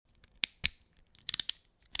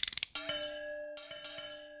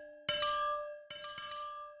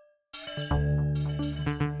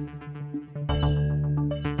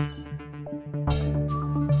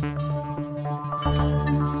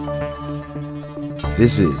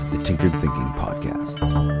This is the Tinkered Thinking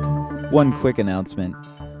Podcast. One quick announcement.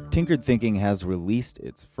 Tinkered Thinking has released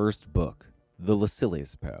its first book, The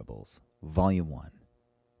Lucilius Parables, Volume 1.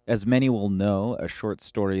 As many will know, a short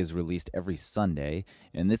story is released every Sunday,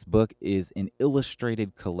 and this book is an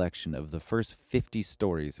illustrated collection of the first 50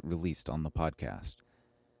 stories released on the podcast.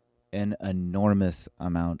 An enormous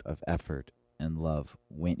amount of effort and love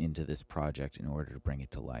went into this project in order to bring it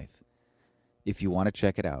to life. If you want to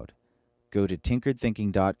check it out, go to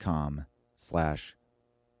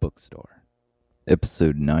tinkeredthinking.com/bookstore.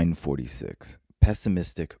 Episode 946,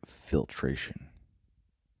 Pessimistic Filtration.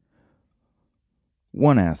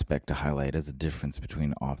 One aspect to highlight as a difference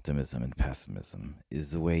between optimism and pessimism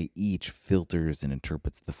is the way each filters and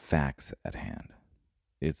interprets the facts at hand.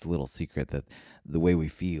 It's little secret that the way we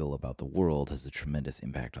feel about the world has a tremendous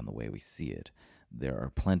impact on the way we see it. There are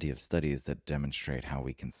plenty of studies that demonstrate how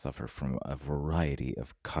we can suffer from a variety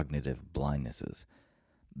of cognitive blindnesses.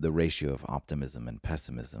 The ratio of optimism and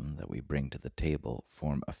pessimism that we bring to the table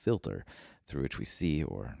form a filter through which we see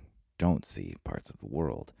or don't see parts of the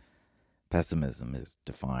world. Pessimism is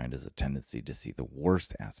defined as a tendency to see the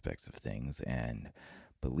worst aspects of things and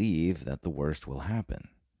believe that the worst will happen.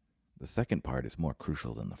 The second part is more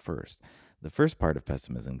crucial than the first. The first part of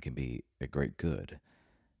pessimism can be a great good.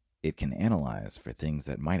 It can analyze for things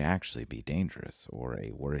that might actually be dangerous or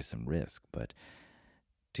a worrisome risk, but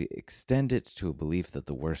to extend it to a belief that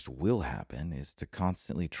the worst will happen is to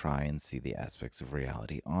constantly try and see the aspects of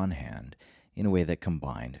reality on hand in a way that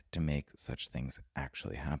combined to make such things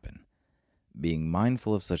actually happen. Being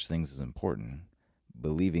mindful of such things is important.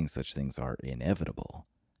 Believing such things are inevitable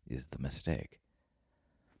is the mistake.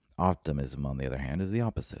 Optimism, on the other hand, is the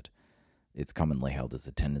opposite. It's commonly held as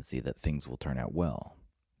a tendency that things will turn out well,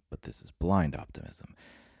 but this is blind optimism.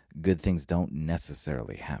 Good things don't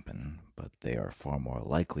necessarily happen, but they are far more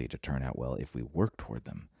likely to turn out well if we work toward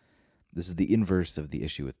them. This is the inverse of the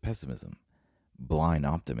issue with pessimism. Blind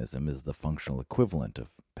optimism is the functional equivalent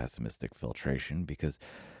of pessimistic filtration because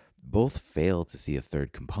both fail to see a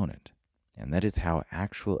third component, and that is how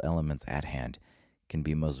actual elements at hand can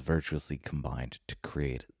be most virtuously combined to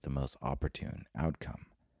create the most opportune outcome.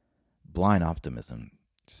 Blind optimism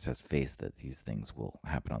just has faith that these things will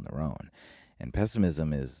happen on their own, and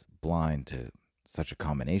pessimism is blind to such a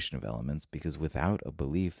combination of elements because without a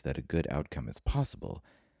belief that a good outcome is possible,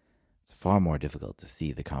 it's far more difficult to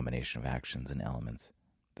see the combination of actions and elements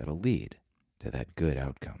that'll lead to that good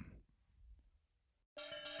outcome.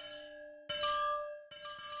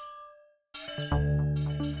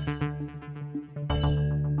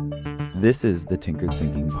 This is the Tinkered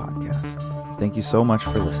Thinking Podcast. Thank you so much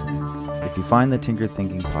for listening. If you find the Tinkered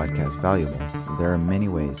Thinking Podcast valuable, there are many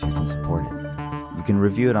ways you can support it. You can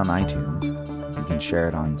review it on iTunes, you can share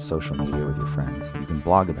it on social media with your friends, you can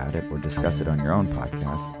blog about it or discuss it on your own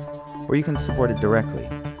podcast, or you can support it directly,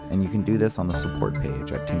 and you can do this on the support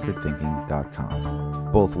page at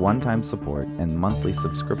tinkeredthinking.com. Both one-time support and monthly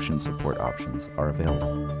subscription support options are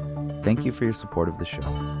available. Thank you for your support of the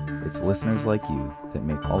show. It's listeners like you that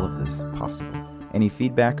make all of this possible. Any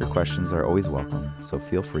feedback or questions are always welcome, so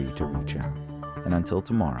feel free to reach out. And until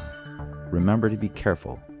tomorrow, remember to be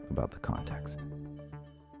careful about the context.